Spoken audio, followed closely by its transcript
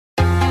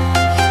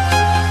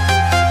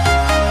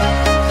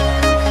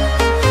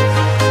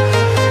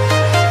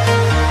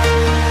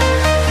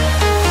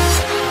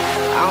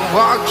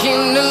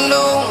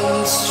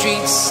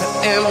so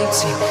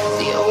empty.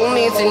 The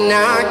only thing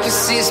I can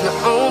see is my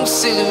own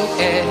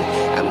silhouette.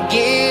 I'm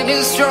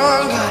getting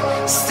stronger,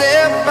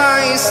 step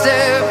by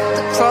step.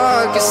 The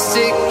clock is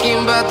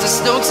ticking, but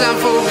there's no time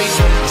for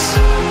regrets.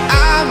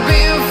 I've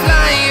been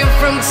flying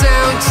from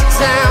town to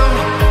town,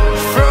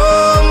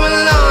 from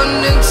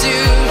London to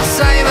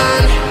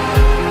Taiwan.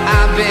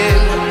 I've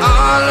been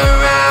all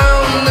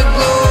around the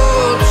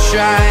globe,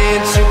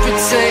 trying to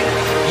protect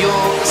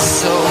your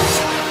soul.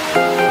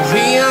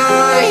 We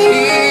are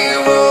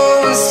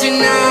heroes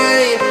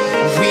tonight.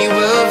 We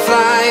will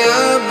fly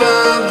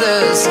above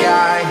the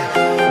sky.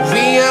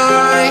 We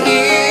are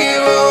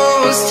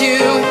heroes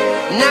tonight.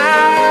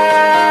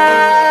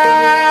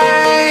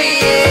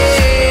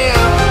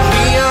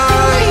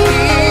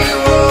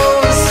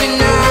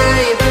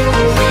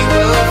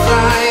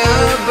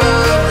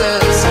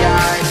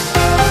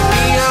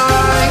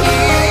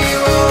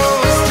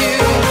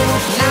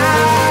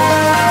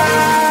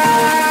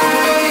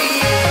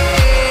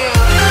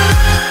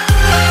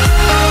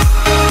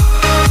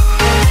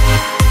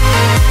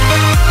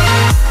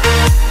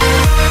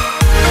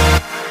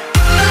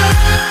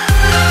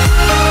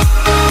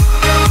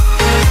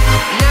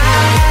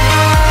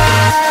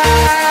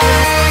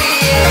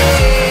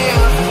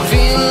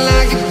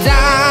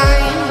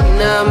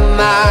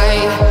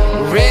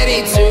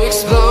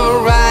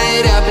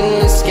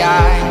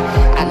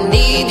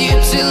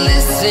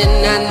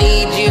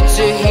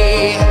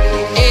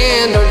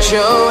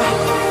 Show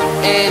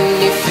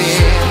any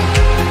fear.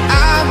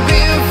 I've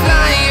been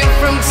flying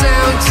from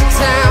town to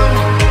town,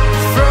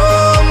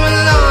 from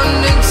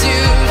London to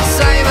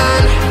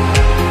Taiwan.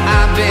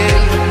 I've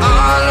been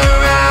all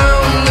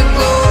around the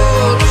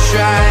globe,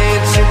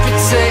 trying to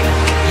protect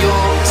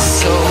your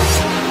soul.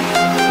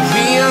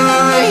 We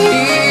are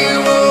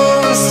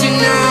heroes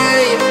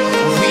tonight.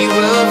 We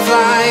will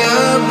fly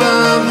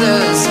above the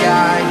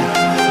sky.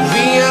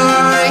 We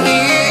are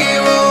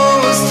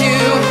heroes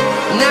tonight.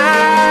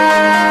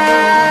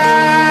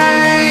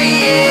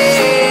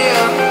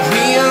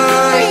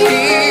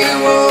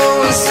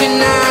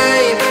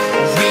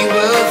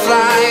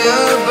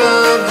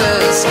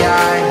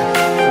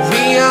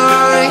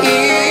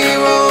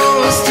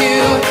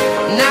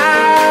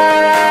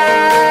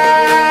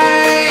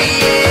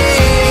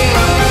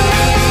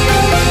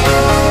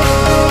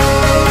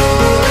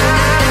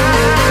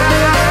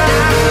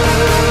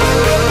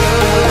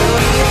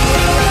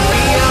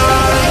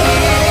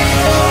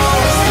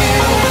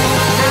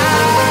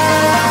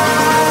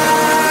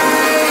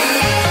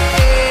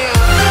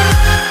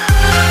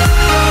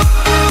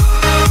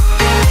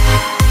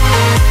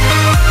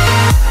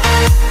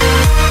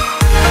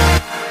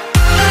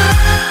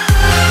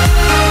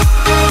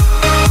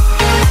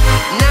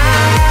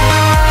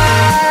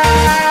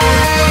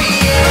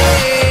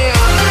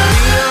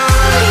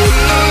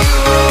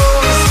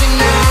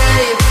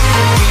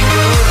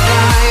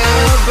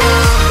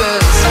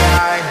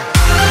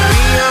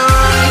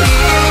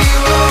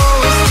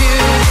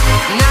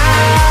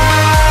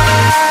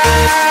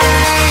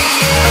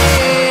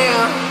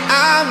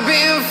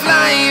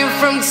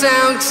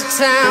 Town to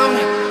town,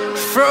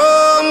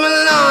 from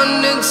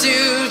London to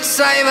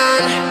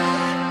Taiwan.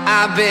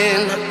 I've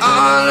been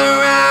all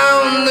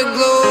around the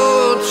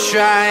globe,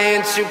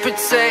 trying to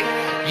protect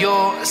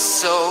your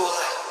soul.